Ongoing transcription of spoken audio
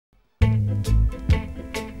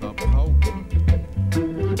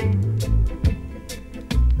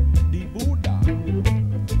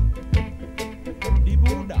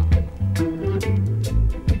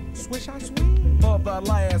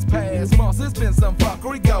been some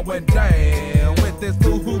fuckery going down with this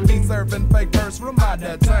fool who be serving fake verse from out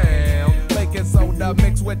of town. Making soda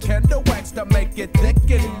mixed with candle wax to make it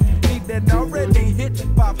thicken. He done already hit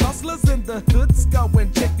pop hustlers in the hoods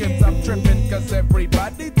going chickens. I'm tripping cause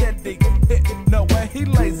everybody that he hit know where he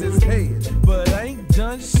lays his head, but ain't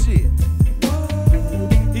done shit.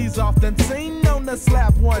 He's often seen on the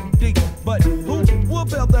slab 1D, but who will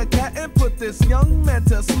build a cat and put this young man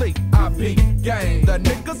to sleep? I be game. The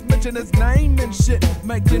niggas mention his name and shit,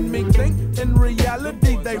 making me think in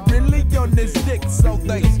reality they really on this dick. So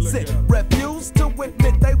they sit, refuse to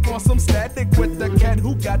admit they want some static with the cat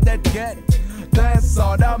who got that cat. That's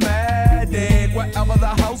automatic. Wherever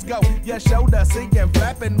the house go, yeah, shoulder seeing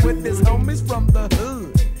flapping with his homies from the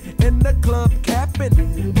hood. In the club capping,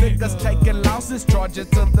 niggas taking losses, charge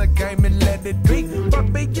it to the game and let it be.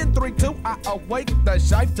 But being 3-2, I awake the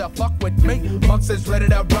shape to fuck with me. Monks is ready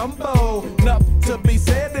to rumble, enough to be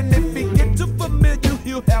said. And if he get too familiar,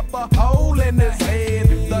 he'll have a hole in his head.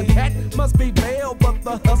 The cat must be bail, but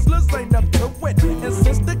the hustlers ain't up to it. And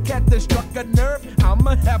since the cat that struck a nerve,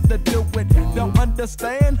 I'ma have to do it. Don't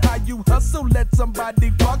understand how you hustle, let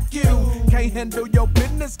somebody fuck you. Can't handle your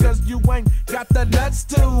business cause you ain't got the nuts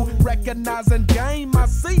to. Recognizing game, I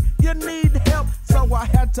see you need help, so I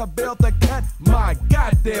had to build the cat my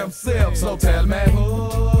goddamn self. So tell me who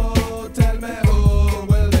will build the cat?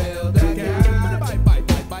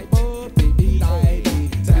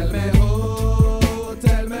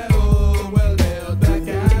 Tell me who will build the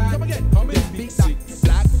cat? Come again, come in, big Blac.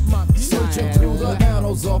 Searching through the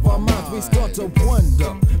annals of our minds, we start to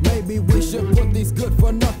wonder, maybe we should put these good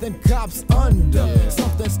for nothing cops under.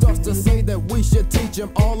 Something starts to say that we should teach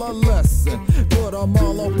them all a lesson. Put them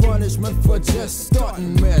all on punishment for just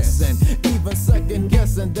starting messing. Even second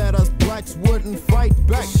guessing that us blacks wouldn't fight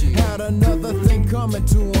back. Had another thing coming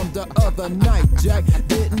to them the other night, Jack.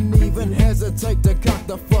 Didn't even hesitate to cock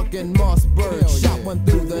the fucking Mossberg. Shot one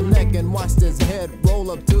through the neck and watched his head roll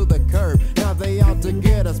up to the curb. Now they out to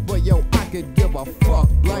get us, but yo, I could give a fuck.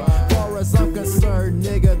 Like, far as I'm concerned,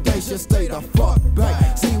 nigga, they should stay the fuck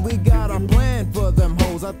back. See, we got a plan for them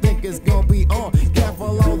hoes, I think it's gonna be on.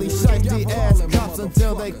 Careful all these shiesty ass cops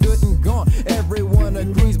until they couldn't gone. Everyone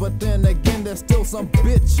agrees, but then again there's still some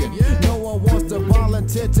bitchin'. No one wants to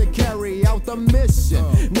volunteer to carry out the mission.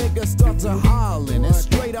 Niggas start to hollin' and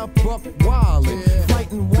straight up buck wildin',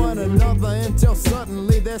 fighting one another until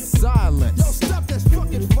suddenly they're silent. Yo, stop this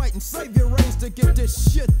fucking fighting, save your reins to get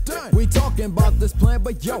this shit done. We talking about this plan,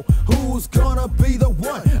 but yo, who's gonna be the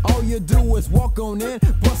one? All you do is walk on in,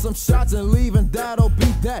 bust some shots and leave, and that'll be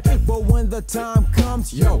that. But when the time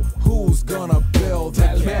comes, yo, who's gonna build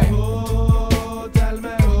the cat? Tell me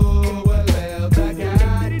who will build the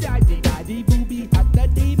cat?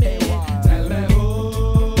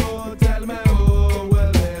 Tell me who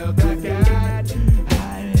will build the cat?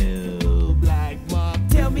 Black Mark.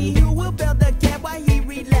 Tell me who will build the cat while he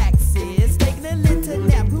relaxes, taking a little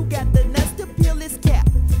nap. Who got the nuts to peel his cap?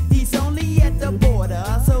 He's only at the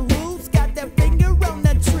border, so who's got their finger on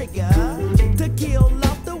the trigger to kill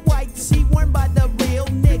off the white sheep worn by the real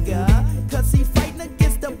nigga? Cause he fighting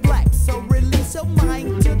against the blacks, so release your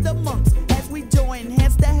mind to the monks as we join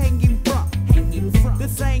hands to hanging from the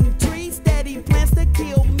same trees that he plans to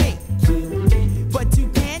kill me. But you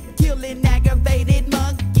can't kill an aggravated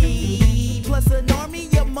monkey. Plus an army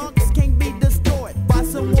of monks can't be destroyed by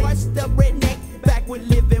some washed up redneck backward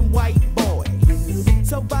living white boys.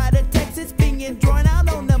 So by the text it's being drawn out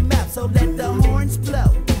on the map, so let the horns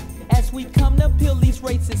blow as we come to peel these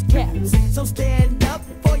racist caps. So stand up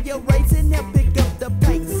for your race and help pick up the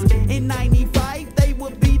pace. In 95 they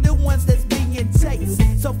will be the ones that's being chased.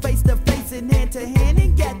 So face to face and hand to hand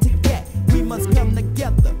and gat to gat, we must come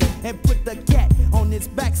together and put the cat on its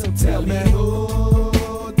back. So tell me who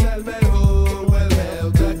will build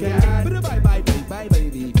the cat? Bye bye bye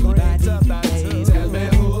baby. Tell me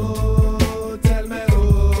who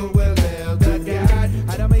will build the cat?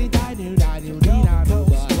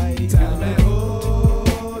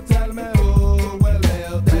 Tell me who will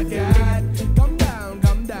build the cat? Come down,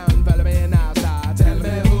 follow me now, star. Tell me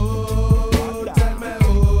who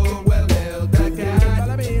will build the cat?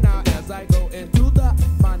 Follow me now as I go into the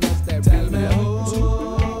monastery. Tell me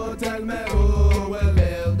who will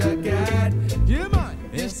build the cat? Yeah man,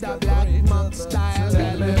 it's the Black Monk style.